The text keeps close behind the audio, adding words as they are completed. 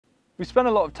We spend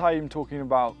a lot of time talking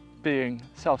about being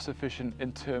self-sufficient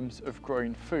in terms of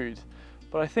growing food,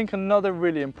 but I think another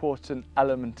really important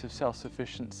element of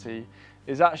self-sufficiency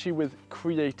is actually with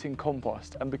creating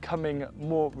compost and becoming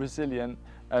more resilient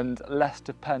and less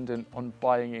dependent on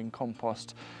buying in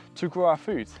compost to grow our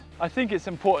food. I think it's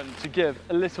important to give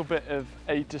a little bit of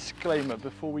a disclaimer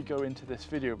before we go into this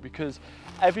video, because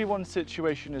everyone's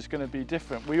situation is going to be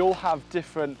different. We all have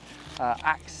different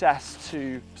access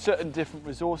to certain different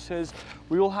resources.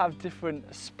 We all have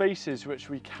different spaces which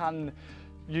we can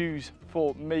use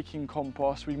for making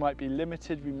compost. We might be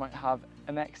limited, we might have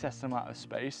an excess amount of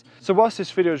space. So whilst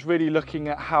this video is really looking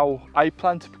at how I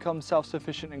plan to become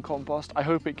self-sufficient in compost, I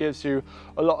hope it gives you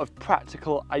a lot of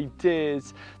practical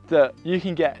ideas that you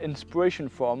can get inspiration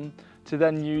from to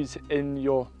then use in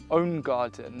your own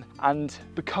garden and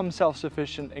become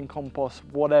self-sufficient in compost,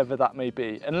 whatever that may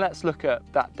be. And let's look at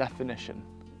that definition.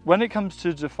 When it comes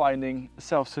to defining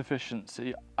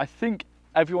self-sufficiency, I think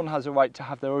everyone has a right to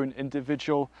have their own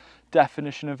individual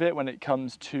definition of it when it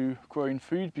comes to growing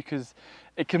food, because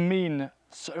it can mean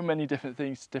so many different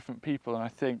things to different people, and I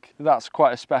think that's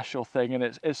quite a special thing, and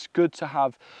it's good to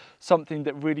have something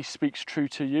that really speaks true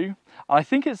to you. And I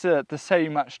think it's the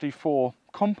same actually for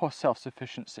compost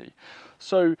self-sufficiency.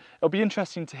 So it'll be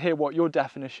interesting to hear what your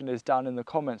definition is down in the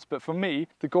comments, but for me,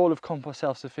 the goal of compost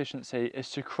self-sufficiency is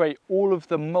to create all of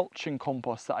the mulching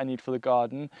compost that I need for the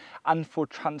garden and for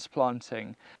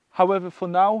transplanting. However, for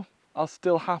now, I'll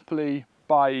still happily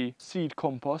buy seed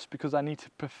compost because I need to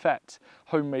perfect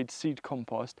homemade seed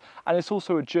compost, and it's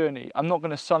also a journey. I'm not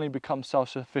going to suddenly become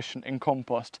self-sufficient in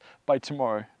compost by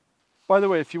tomorrow. By the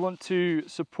way, if you want to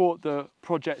support the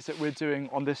projects that we're doing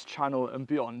on this channel and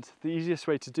beyond, the easiest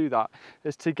way to do that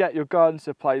is to get your garden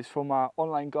supplies from our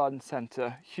online garden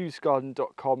centre,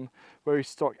 hughesgarden.com, where we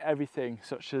stock everything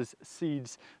such as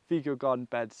seeds, vegan garden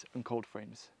beds and cold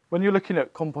frames. When you're looking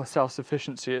at compost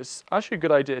self-sufficiency, it's actually a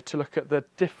good idea to look at the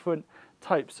different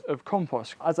types of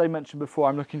compost. As I mentioned before,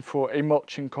 I'm looking for a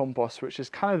mulching compost, which is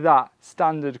kind of that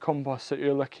standard compost that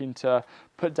you're looking to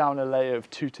put down a layer of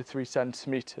 2 to 3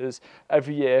 centimeters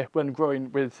every year when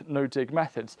growing with no-dig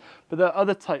methods. But there are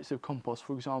other types of compost,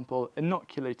 for example,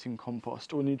 inoculating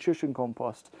compost or nutrition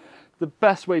compost. The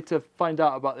best way to find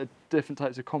out about the different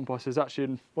types of compost is actually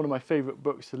in one of my favorite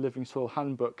books, The Living Soil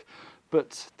Handbook.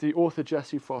 But the author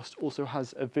Jesse Frost also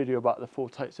has a video about the 4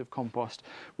 types of compost,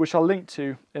 which I'll link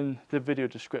to in the video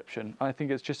description. I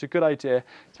think it's just a good idea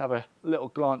to have a little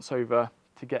glance over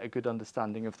to get a good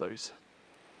understanding of those.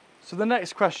 So the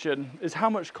next question is, how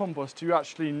much compost do you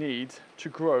actually need to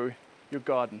grow your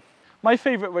garden? My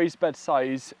favourite raised bed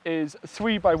size is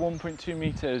 3 by 1.2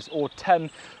 metres or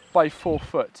 10 by 4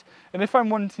 foot. And if I'm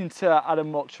wanting to add a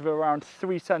mulch of around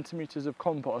 3 centimetres of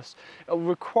compost, it'll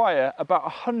require about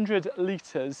 100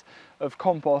 litres of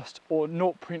compost or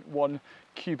 0.1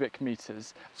 cubic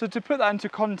metres. So to put that into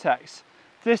context,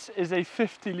 this is a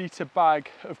 50 litre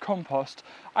bag of compost.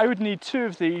 I would need 2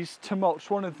 of these to mulch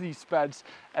one of these beds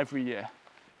every year.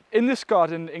 In this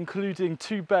garden, including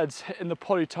 2 beds in the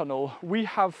polytunnel, we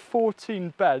have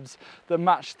 14 beds that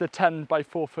match the 10 by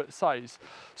 4 foot size.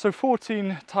 So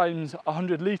 14 times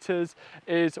 100 litres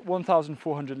is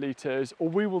 1,400 litres, or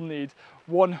we will need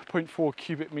 1.4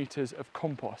 cubic metres of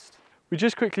compost. We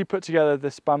just quickly put together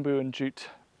this bamboo and jute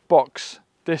box.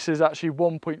 This is actually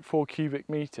 1.4 cubic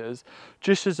metres,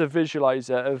 just as a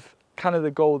visualizer of kind of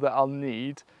the goal that I'll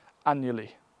need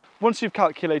annually. Once you've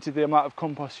calculated the amount of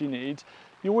compost you need,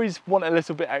 you always want a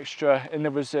little bit extra in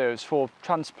the reserves for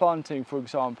transplanting, for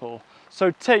example. So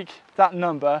take that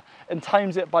number and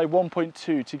times it by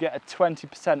 1.2 to get a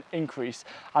 20% increase,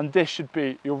 and this should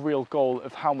be your real goal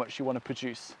of how much you want to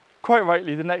produce. Quite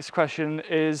rightly, the next question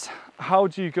is, how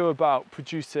do you go about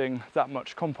producing that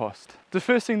much compost? The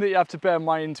first thing that you have to bear in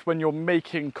mind when you're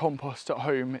making compost at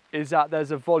home is that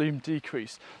there's a volume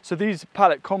decrease. So these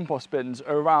pallet compost bins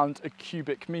are around a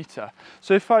cubic metre.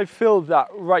 So if I fill that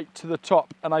right to the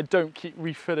top and I don't keep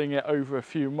refilling it over a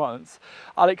few months,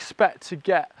 I'll expect to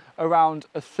get around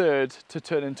a third to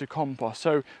turn into compost.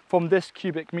 So from this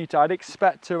cubic metre, I'd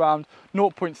expect around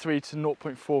 0.3 to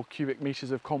 0.4 cubic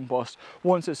metres of compost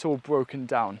once it's all broken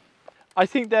down. I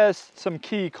think there's some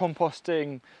key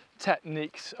composting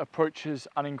techniques, approaches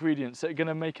and ingredients that are going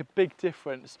to make a big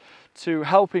difference to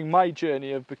helping my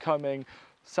journey of becoming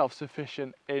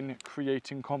self-sufficient in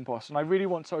creating compost. And I really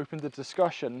want to open the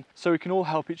discussion so we can all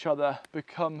help each other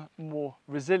become more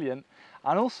resilient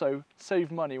and also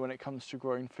save money when it comes to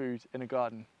growing food in a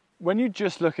garden. When you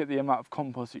just look at the amount of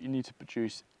compost that you need to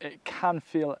produce, it can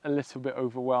feel a little bit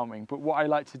overwhelming. But what I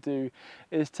like to do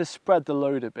is to spread the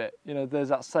load a bit. You know, there's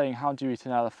that saying, how do you eat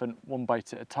an elephant? One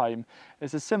bite at a time.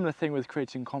 It's a similar thing with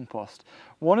creating compost.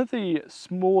 One of the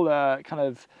smaller kind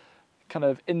of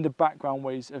in the background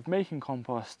ways of making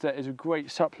compost that is a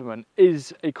great supplement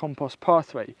is a compost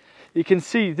pathway. You can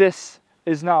see this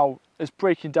is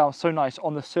breaking down so nice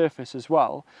on the surface as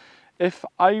well. If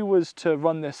I was to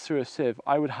run this through a sieve,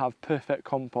 I would have perfect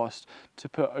compost to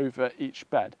put over each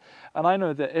bed. And I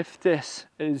know that if this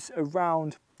is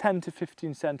around 10 to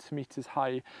 15 centimeters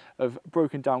high of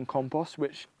broken down compost,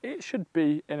 which it should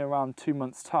be in around 2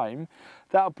 months' time,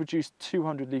 that'll produce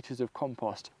 200 litres of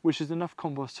compost, which is enough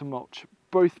compost to mulch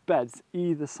both beds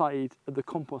either side of the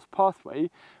compost pathway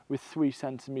with 3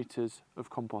 centimeters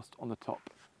of compost on the top.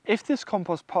 If this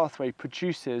compost pathway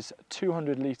produces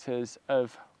 200 litres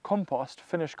of compost,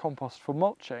 finished compost for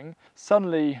mulching,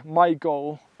 suddenly my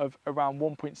goal of around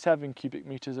 1.7 cubic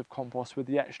meters of compost with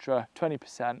the extra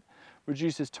 20%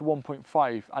 reduces to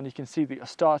 1.5, and you can see that you're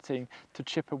starting to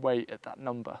chip away at that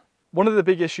number. One of the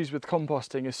big issues with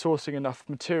composting is sourcing enough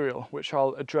material, which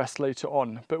I'll address later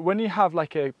on. But when you have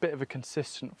like a bit of a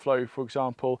consistent flow, for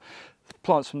example,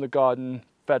 plants from the garden,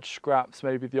 veg scraps,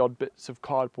 maybe the odd bits of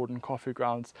cardboard and coffee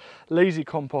grounds, lazy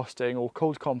composting or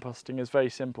cold composting is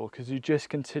very simple because you just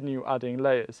continue adding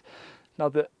layers. Now,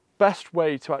 the best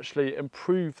way to actually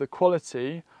improve the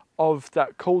quality of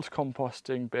that cold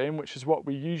composting bin, which is what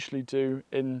we usually do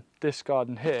in this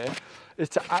garden here, is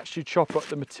to actually chop up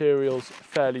the materials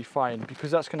fairly fine, because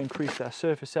that's going to increase their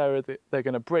surface area, they're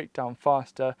going to break down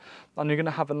faster, and you're going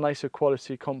to have a nicer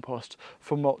quality compost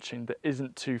for mulching that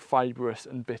isn't too fibrous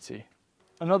and bitty.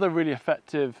 Another really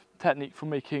effective technique for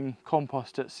making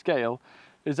compost at scale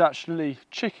is actually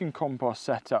chicken compost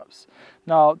setups.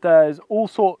 Now, there's all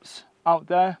sorts out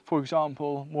there, for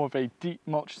example, more of a deep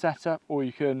mulch setup, or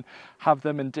you can have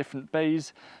them in different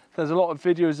bays. There's a lot of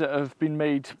videos that have been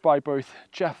made by both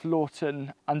Jeff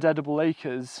Lawton and Edible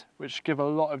Acres, which give a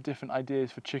lot of different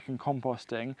ideas for chicken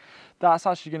composting. That's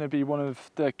actually going to be one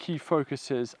of the key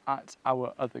focuses at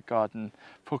our other garden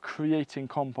for creating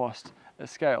compost at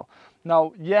scale.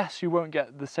 Now, yes, you won't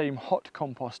get the same hot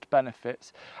compost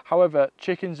benefits. However,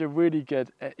 chickens are really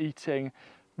good at eating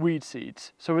weed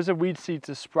seeds. So as the weed seeds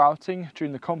are sprouting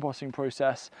during the composting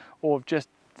process, or just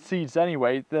seeds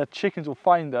anyway, the chickens will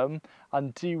find them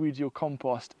and de-weed your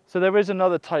compost. So there is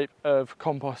another type of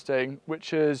composting,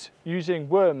 which is using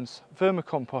worms,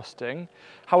 vermicomposting.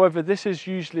 However, this is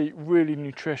usually really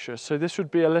nutritious, so this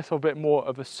would be a little bit more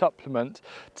of a supplement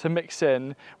to mix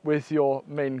in with your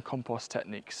main compost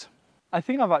techniques. I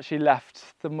think I've actually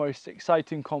left the most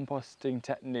exciting composting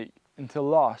technique until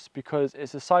last, because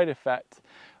it's a side effect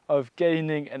of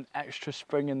gaining an extra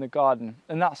spring in the garden,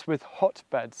 and that's with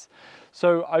hotbeds.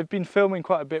 So I've been filming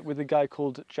quite a bit with a guy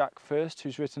called Jack First,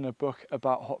 who's written a book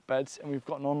about hotbeds, and we've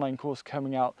got an online course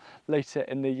coming out later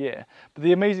in the year. But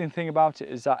the amazing thing about it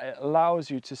is that it allows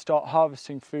you to start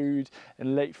harvesting food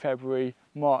in late February,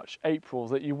 March, April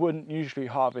that you wouldn't usually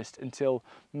harvest until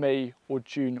May or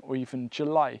June or even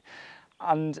July.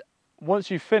 And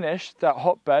once you've finished that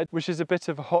hotbed, which is a bit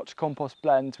of a hot compost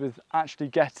blend with actually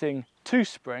getting 2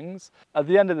 springs, at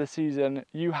the end of the season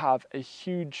you have a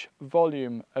huge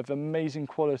volume of amazing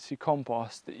quality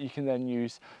compost that you can then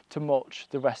use to mulch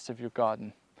the rest of your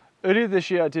garden. Earlier this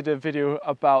year I did a video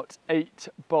about 8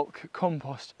 bulk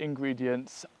compost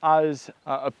ingredients as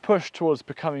a push towards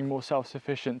becoming more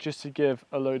self-sufficient, just to give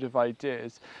a load of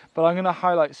ideas. But I'm going to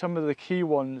highlight some of the key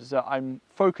ones that I'm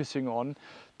focusing on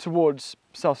towards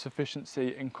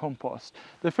self-sufficiency in compost.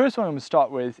 The first one I'm going to start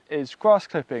with is grass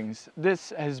clippings.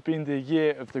 This has been the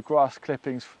year of the grass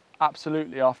clippings,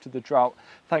 absolutely, after the drought.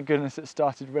 Thank goodness it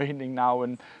started raining now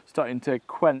and starting to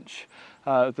quench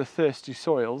the thirsty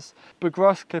soils. But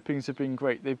grass clippings have been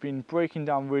great. They've been breaking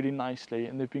down really nicely,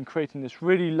 and they've been creating this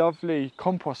really lovely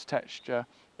compost texture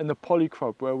in the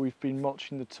polycrop where we've been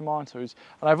mulching the tomatoes,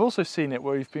 and I've also seen it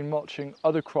where we've been mulching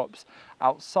other crops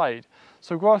outside.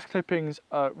 So grass clippings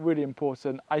are really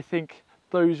important. I think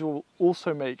those will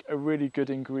also make a really good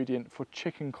ingredient for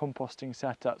chicken composting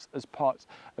setups as part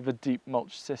of a deep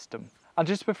mulch system. And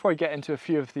just before I get into a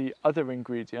few of the other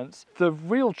ingredients, the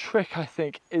real trick I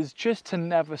think is just to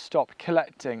never stop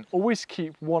collecting. Always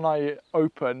keep one eye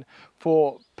open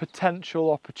for potential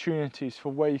opportunities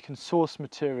for where you can source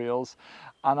materials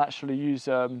and actually use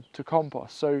them to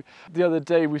compost. So the other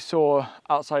day we saw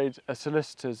outside a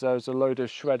solicitor's there was a load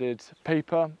of shredded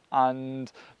paper,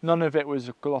 and none of it was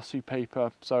glossy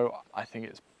paper, so I think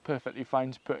it's perfectly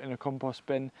fine to put in a compost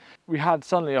bin. We had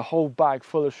suddenly a whole bag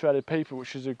full of shredded paper,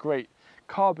 which is a great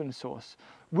carbon source.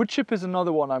 Wood chip is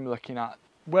another one I'm looking at.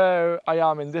 Where I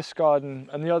am in this garden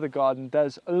and the other garden,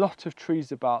 there's a lot of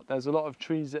trees about. There's a lot of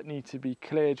trees that need to be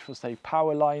cleared for, say,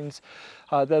 power lines.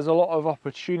 There's a lot of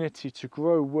opportunity to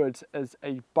grow wood as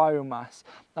a biomass.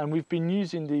 And we've been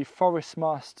using the Forest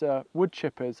Master wood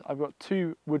chippers. I've got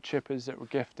 2 wood chippers that were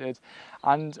gifted,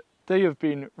 and they have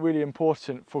been really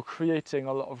important for creating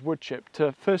a lot of wood chip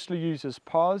to firstly use as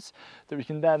pars that we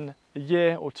can then a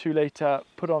year or 2 later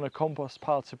put on a compost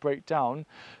pile to break down.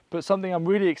 But something I'm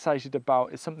really excited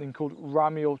about is something called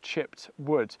ramial chipped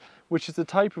wood, which is a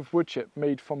type of wood chip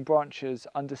made from branches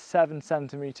under 7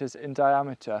 centimeters in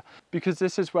diameter, because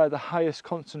this is where the highest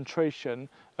concentration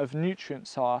of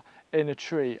nutrients are in a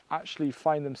tree actually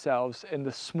find themselves in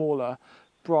the smaller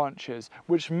branches,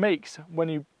 which makes when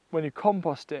you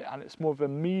compost it, and it's more of a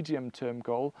medium-term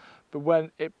goal, but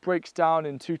when it breaks down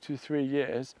in 2 to 3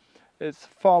 years, it's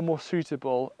far more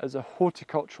suitable as a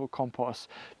horticultural compost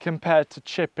compared to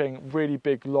chipping really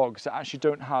big logs that actually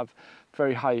don't have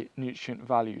very high nutrient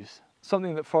values.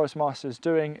 Something that Forest Master is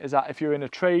doing is that if you're in a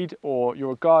trade, or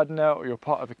you're a gardener, or you're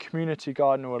part of a community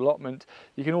garden or allotment,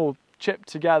 you can all chip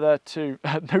together to,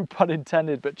 no pun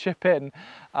intended, but chip in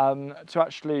to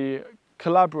actually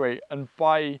collaborate and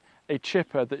buy a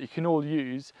chipper that you can all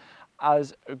use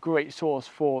as a great source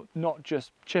for not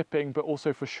just chipping but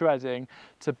also for shredding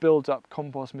to build up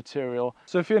compost material.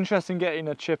 So if you're interested in getting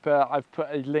a chipper, I've put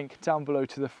a link down below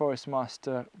to the Forest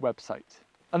Master website.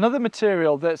 Another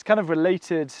material that's kind of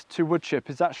related to wood chip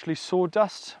is actually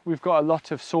sawdust. We've got a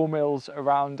lot of sawmills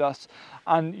around us,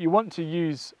 and you want to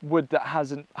use wood that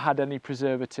hasn't had any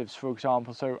preservatives, for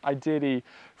example, so ideally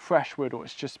fresh wood or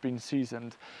it's just been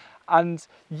seasoned. And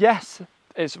yes,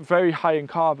 it's very high in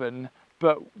carbon,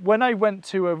 but when I went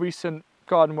to a recent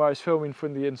garden where I was filming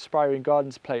from the Inspiring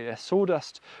Gardens playlist,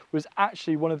 sawdust was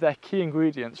actually one of their key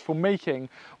ingredients for making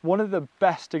one of the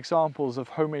best examples of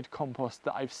homemade compost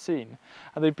that I've seen.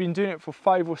 And they've been doing it for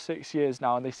 5 or 6 years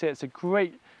now, and they say it's a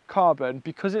great carbon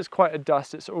because it's quite a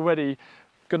dust. It's already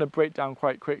going to break down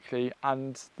quite quickly,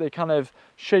 and they kind of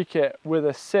shake it with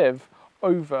a sieve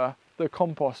over the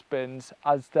compost bins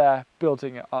as they're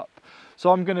building it up. So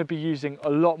I'm going to be using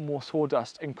a lot more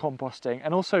sawdust in composting,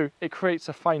 and also it creates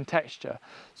a fine texture.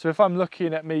 So if I'm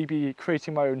looking at maybe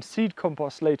creating my own seed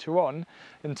compost later on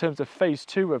in terms of phase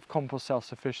 2 of Compost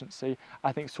Self-Sufficiency,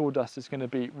 I think sawdust is going to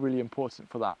be really important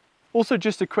for that. Also,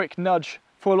 just a quick nudge,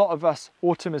 for a lot of us,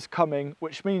 autumn is coming,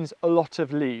 which means a lot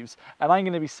of leaves, and I'm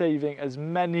going to be saving as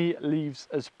many leaves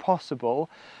as possible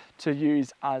to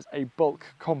use as a bulk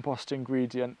compost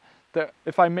ingredient that,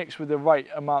 if I mix with the right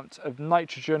amount of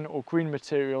nitrogen or green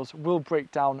materials, will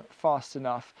break down fast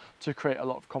enough to create a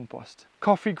lot of compost.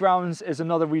 Coffee grounds is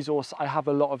another resource I have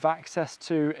a lot of access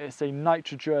to. It's a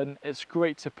nitrogen, it's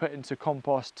great to put into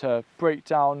compost to break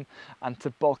down and to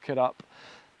bulk it up.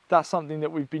 That's something that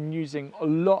we've been using a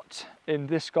lot in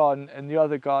this garden and the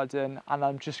other garden, and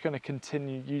I'm just going to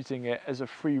continue using it as a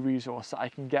free resource that I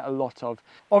can get a lot of.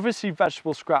 Obviously,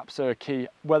 vegetable scraps are key,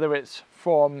 whether it's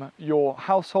from your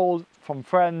household, from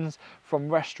friends, from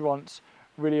restaurants,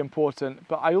 really important.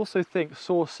 But I also think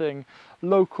sourcing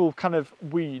local kind of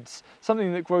weeds,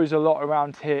 something that grows a lot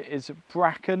around here is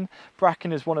bracken.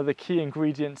 Bracken is one of the key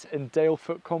ingredients in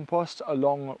Dalefoot compost,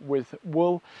 along with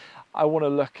wool. I want to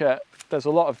look at, there's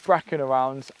a lot of bracken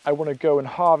around, I want to go and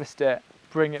harvest it,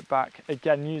 bring it back,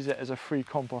 again use it as a free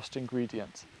compost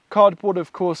ingredient. Cardboard,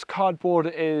 of course,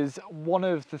 cardboard is one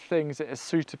of the things that is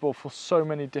suitable for so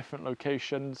many different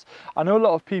locations. I know a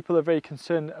lot of people are very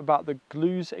concerned about the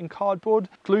glues in cardboard.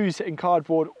 Glues in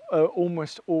cardboard are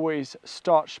almost always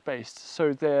starch-based,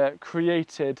 so they're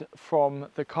created from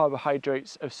the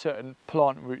carbohydrates of certain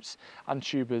plant roots and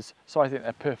tubers, so I think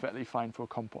they're perfectly fine for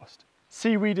compost.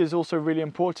 Seaweed is also really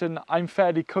important. I'm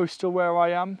fairly coastal where I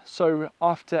am, so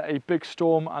after a big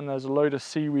storm and there's a load of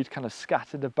seaweed kind of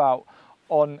scattered about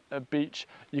on a beach,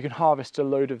 you can harvest a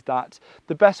load of that.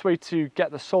 The best way to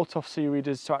get the salt off seaweed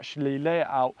is to actually lay it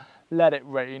out, let it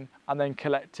rain, and then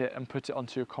collect it and put it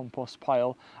onto a compost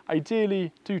pile.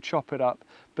 Ideally, do chop it up,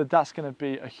 but that's going to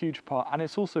be a huge part, and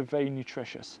it's also very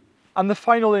nutritious. And the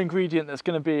final ingredient that's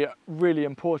going to be really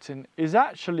important is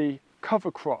actually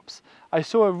cover crops. I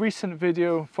saw a recent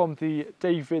video from the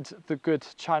David the Good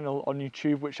channel on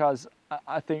YouTube, which has,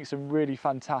 I think, some really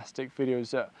fantastic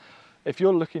videos that, if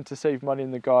you're looking to save money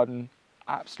in the garden,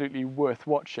 absolutely worth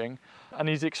watching. And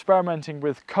he's experimenting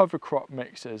with cover crop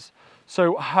mixes,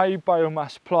 so high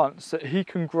biomass plants that he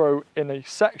can grow in a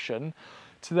section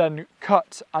to then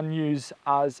cut and use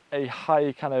as a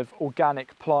high kind of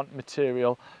organic plant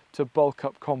material to bulk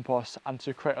up compost and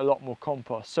to create a lot more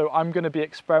compost. So I'm going to be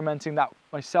experimenting that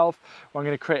myself. I'm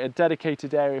going to create a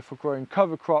dedicated area for growing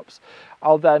cover crops.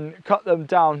 I'll then cut them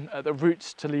down at the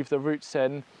roots to leave the roots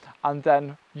in, and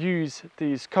then use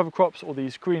these cover crops or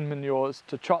these green manures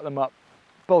to chop them up,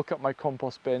 bulk up my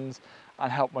compost bins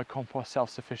and help my compost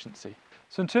self-sufficiency.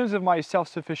 So in terms of my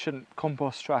self-sufficient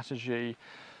compost strategy,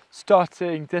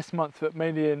 starting this month but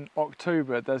mainly in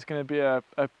October, there's going to be a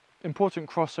important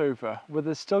crossover where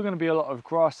there's still going to be a lot of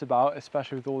grass about,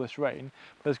 especially with all this rain,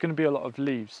 but there's going to be a lot of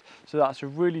leaves. So that's a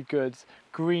really good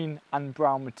green and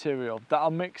brown material that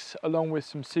I'll mix along with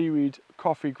some seaweed,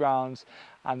 coffee grounds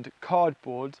and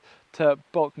cardboard to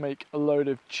bulk make a load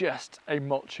of just a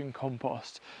mulching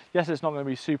compost. Yes, it's not going to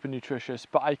be super nutritious,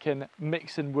 but I can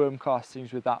mix in worm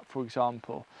castings with that, for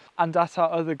example. And at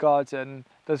our other garden,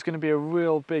 there's going to be a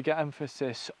real big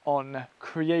emphasis on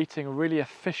creating a really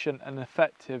efficient and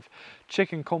effective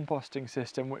chicken composting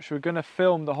system, which we're going to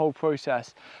film the whole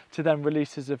process to then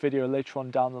release as a video later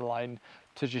on down the line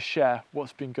to just share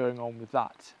what's been going on with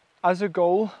that. As a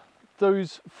goal,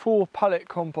 those 4 pallet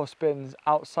compost bins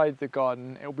outside the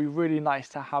garden, it'll be really nice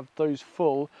to have those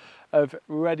full of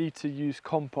ready to use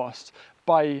compost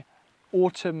by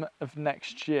autumn of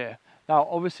next year. Now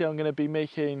obviously I'm going to be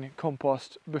making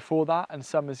compost before that and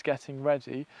summer's getting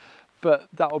ready, but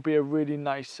that will be a really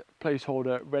nice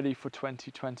placeholder ready for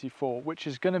 2024, which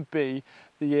is going to be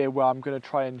the year where I'm going to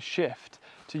try and shift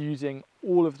to using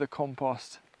all of the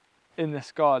compost in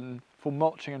this garden for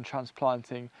mulching and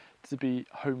transplanting to be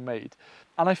homemade.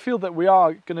 And I feel that we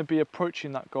are going to be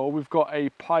approaching that goal. We've got a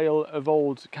pile of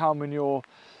old cow manure,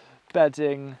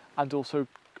 bedding and also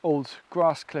old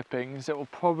grass clippings that will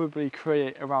probably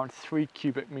create around 3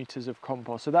 cubic meters of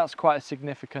compost. So that's quite a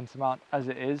significant amount as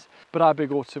it is. But our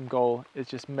big autumn goal is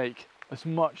just make as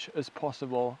much as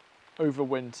possible over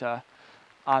winter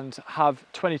and have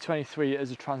 2023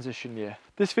 as a transition year.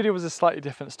 This video was a slightly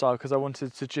different style because I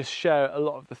wanted to just share a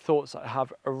lot of the thoughts that I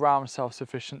have around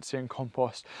self-sufficiency and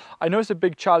compost. I know it's a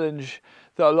big challenge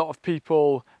that a lot of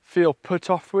people feel put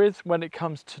off with when it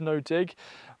comes to no dig.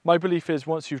 My belief is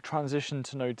once you've transitioned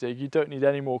to no dig, you don't need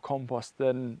any more compost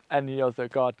than any other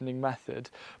gardening method,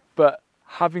 but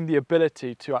having the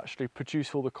ability to actually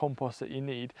produce all the compost that you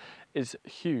need is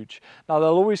huge. Now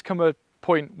there'll always come a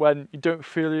point when you don't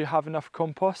feel you have enough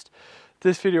compost.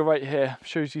 This video right here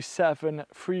shows you 7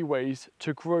 free ways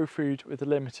to grow food with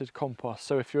limited compost.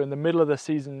 So if you're in the middle of the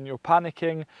season and you're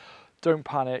panicking, don't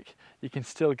panic, you can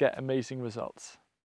still get amazing results.